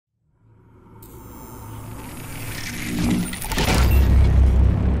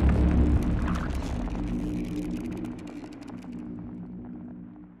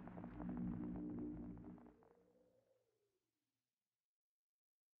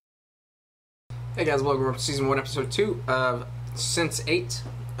Hey guys, welcome to Season 1, Episode 2 of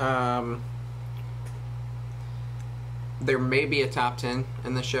Sense8. There may be a top 10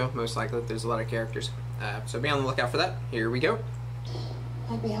 in this show, most likely. There's a lot of characters. So be on the lookout for that. Here we go.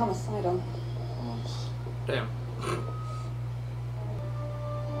 I'd be homicidal. Damn.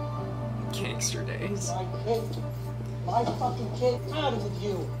 Gangster days. My kid. My fucking kid. Out of with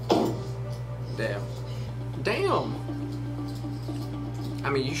you. Damn. Damn! I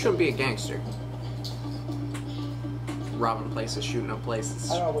mean, you shouldn't be a gangster. Robbing places, shooting up places,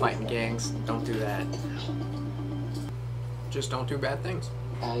 fighting gangs. Don't do that. Just don't do bad things.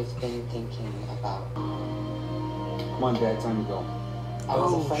 I've been thinking about... Come on, Dad, time to go. I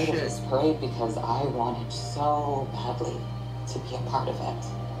was afraid of this parade because I wanted so badly to be a part of it.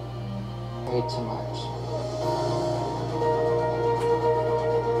 Parade to March.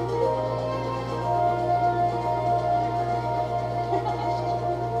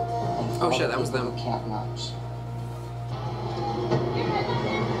 Oh shit, that was them. Can't march.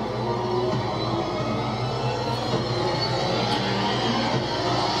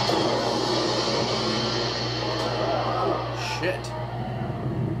 Shit.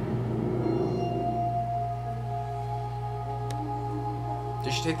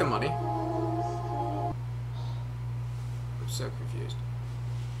 Did she take the money? I'm so confused.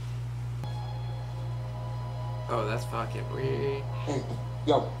 Oh, that's fucking weird. Hey,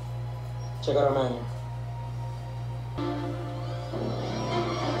 yo. Check out our man here.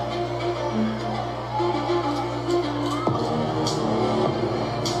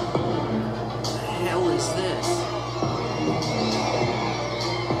 What the hell is this?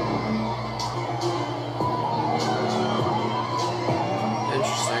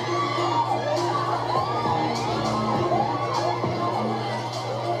 Interesting.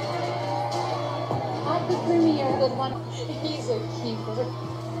 At the premiere with one, he's a keeper.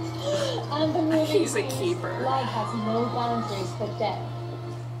 And the movie He's a keeper. Blood has no boundaries for death.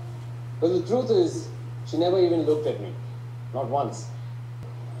 But the truth is, she never even looked at me. Not once.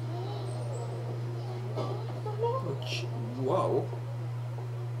 Whoa.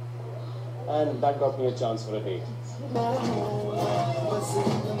 And that got me a chance for a date.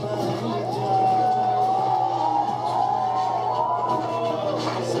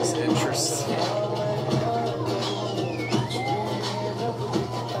 This is interesting.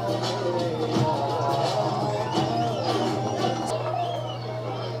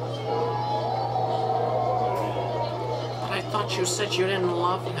 But I thought you said you didn't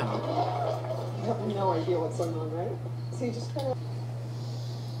love him. You have no idea what's going on, right? So you just kind of...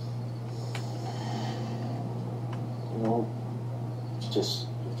 You know, it's just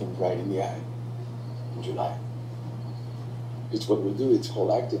looking right in the eye in July. It's what we do, it's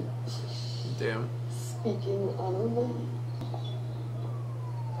called acting. Damn. Speaking honorably.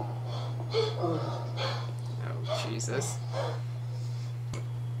 Oh, Jesus.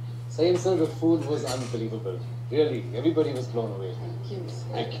 Saying so, the food was unbelievable. Really, everybody was blown away.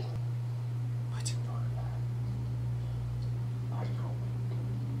 Thank you. What?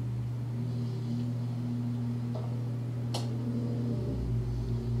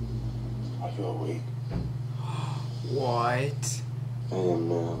 Are you awake? What? I am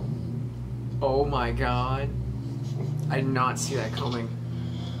now. Oh my god. I did not see that coming.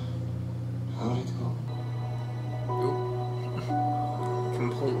 How did it go? Oop.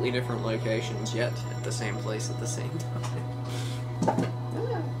 Completely different locations, yet at the same place at the same time.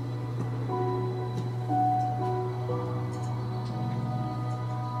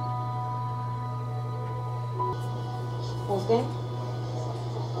 Wolfgang?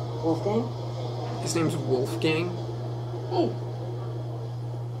 Wolfgang? His name's Wolfgang? Hey.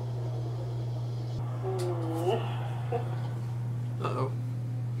 Uh-oh.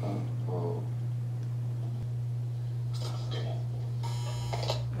 Oh. Okay.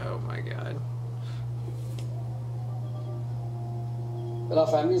 Oh my god. Well, our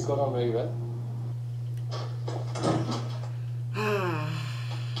families got on very well.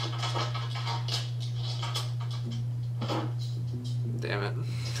 Damn it.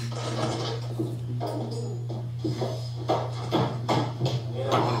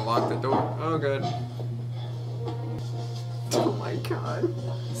 I want to lock the door. Oh, good. Oh my god.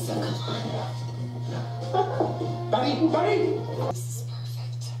 Buddy! This is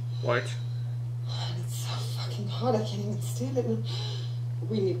perfect. What? It's so fucking hot, I can't even stand it.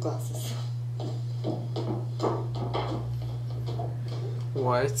 We need glasses.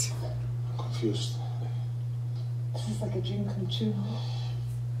 What? I'm confused. This is like a dream come true.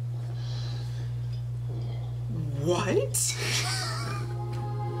 What?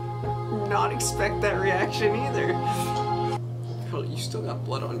 Not expect that reaction either. hell, you still got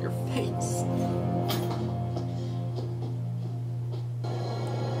blood on your face.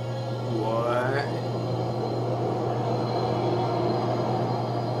 What?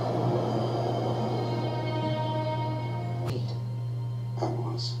 I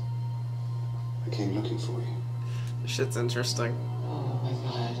was. I came looking for you. Shit's interesting. Oh my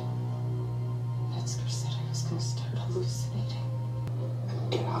god. Metzger said I was gonna start hallucinating.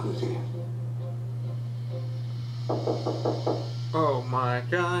 Get out of here. Oh my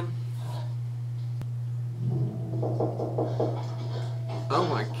god. Oh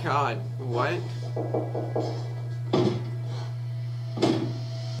my god. What?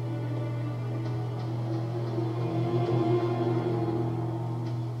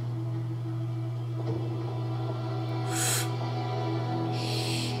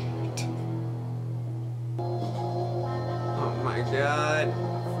 Oh my god.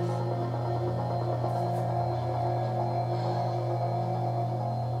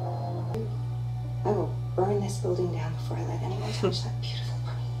 I will burn this building down before I let anyone touch that beautiful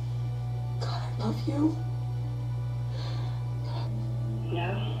bunny. God, I love you. No,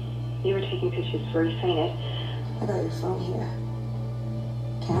 you were taking pictures before you fainted. I got your phone here.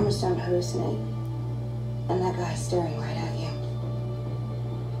 Cameras don't hallucinate. And that guy's staring right at you.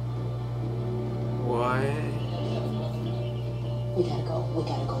 What? We gotta go. We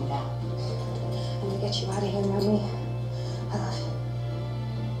gotta go now. I'm gonna get you out of here, Mommy. I love it.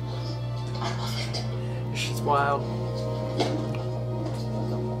 I love it. Shit's wild.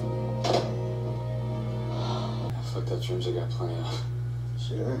 Fucked up dreams I got plenty of.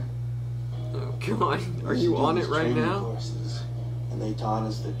 Sure. Oh god. Are you on it right Training now? courses, and they taught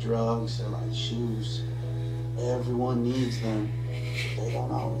us that drugs are like shoes. Everyone needs them, but they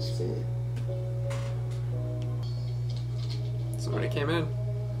don't always fit. Somebody came in.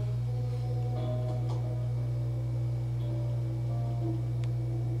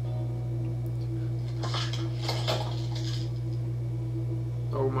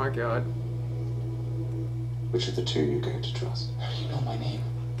 Oh my god. Which of the two are you going to trust? How do you know my name?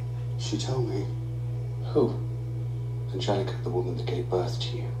 She told me. Who? Angelica, the woman that gave birth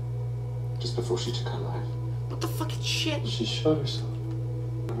to you. Just before she took her life. What the fucking shit? She showed herself.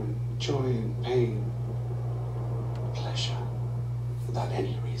 Joy and pain. Pleasure. Without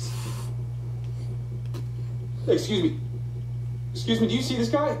any reason. Excuse me. Excuse me, do you see this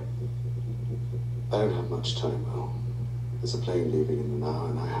guy? I don't have much time, Will. There's a plane leaving in an hour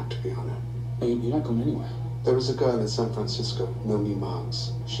and I have to be on it. Hey, you're not going anywhere. There is a girl in San Francisco, Nomi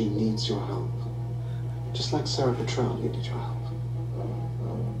Marks. She needs your help. Just like Sarah Petrel needed your help.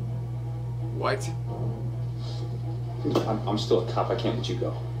 What? I'm still a cop. I can't let you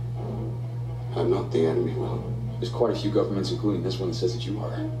go. I'm not the enemy, Will. There's quite a few governments, including this one, that says that you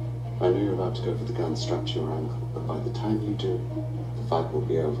are. I know you're about to go for the gun strapped to your ankle, but by the time you do, the fight will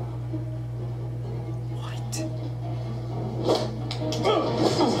be over. What?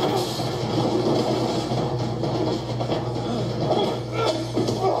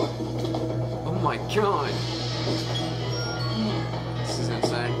 Oh my god. This is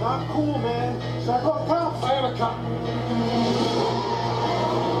insane. Not cool, man. Should I call the cops? I am a cop.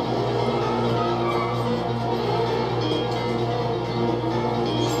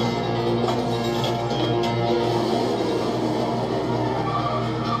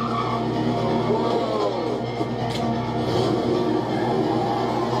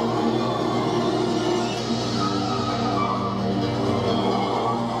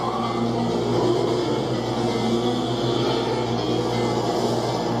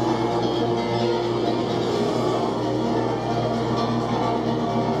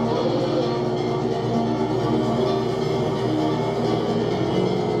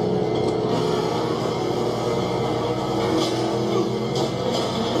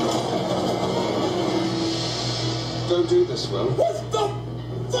 Don't do this, Will. What the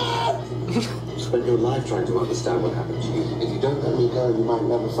fuck? You spent your life trying to understand what happened to you. If you don't let me go, you might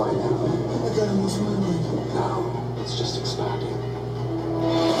never find out. I gotta lose my mind. No, it's just expanding.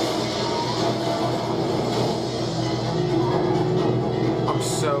 I'm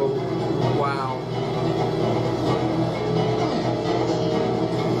so... wow.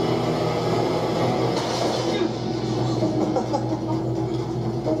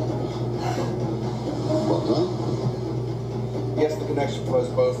 Well done. Yes, the connection flows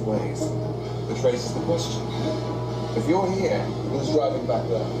both ways. Which raises the question. If you're here, who's driving back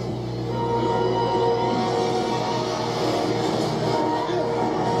there?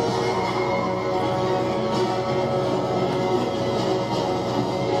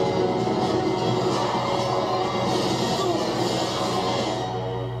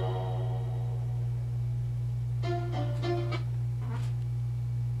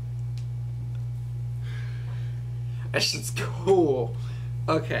 That shit's cool.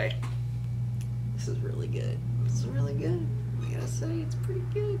 Okay. This is really good. This is really good. I gotta say, it's pretty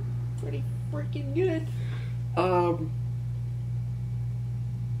good. Pretty freaking good.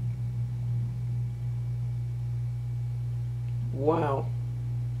 Wow.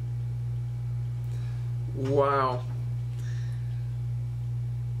 Wow.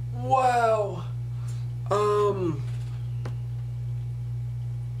 Wow.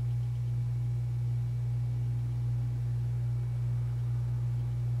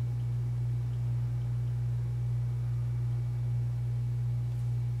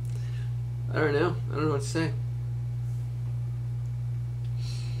 I don't know. I don't know what to say.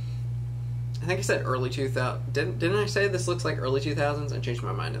 I think I said early 2000s. Didn't I say this looks like early 2000s? I changed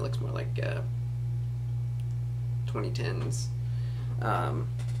my mind. It looks more like 2010s.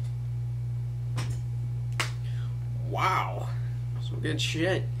 Wow. Some good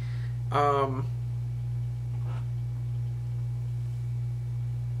shit. Wow.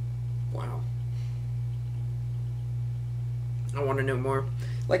 I want to know more.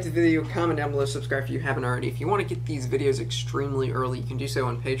 Like the video, comment down below, subscribe if you haven't already. If you want to get these videos extremely early, you can do so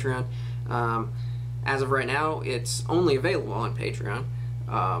on Patreon. As of right now, it's only available on Patreon,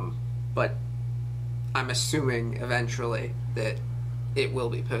 but I'm assuming eventually that it will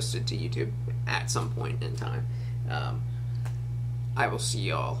be posted to YouTube at some point in time. I will see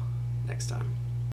y'all next time.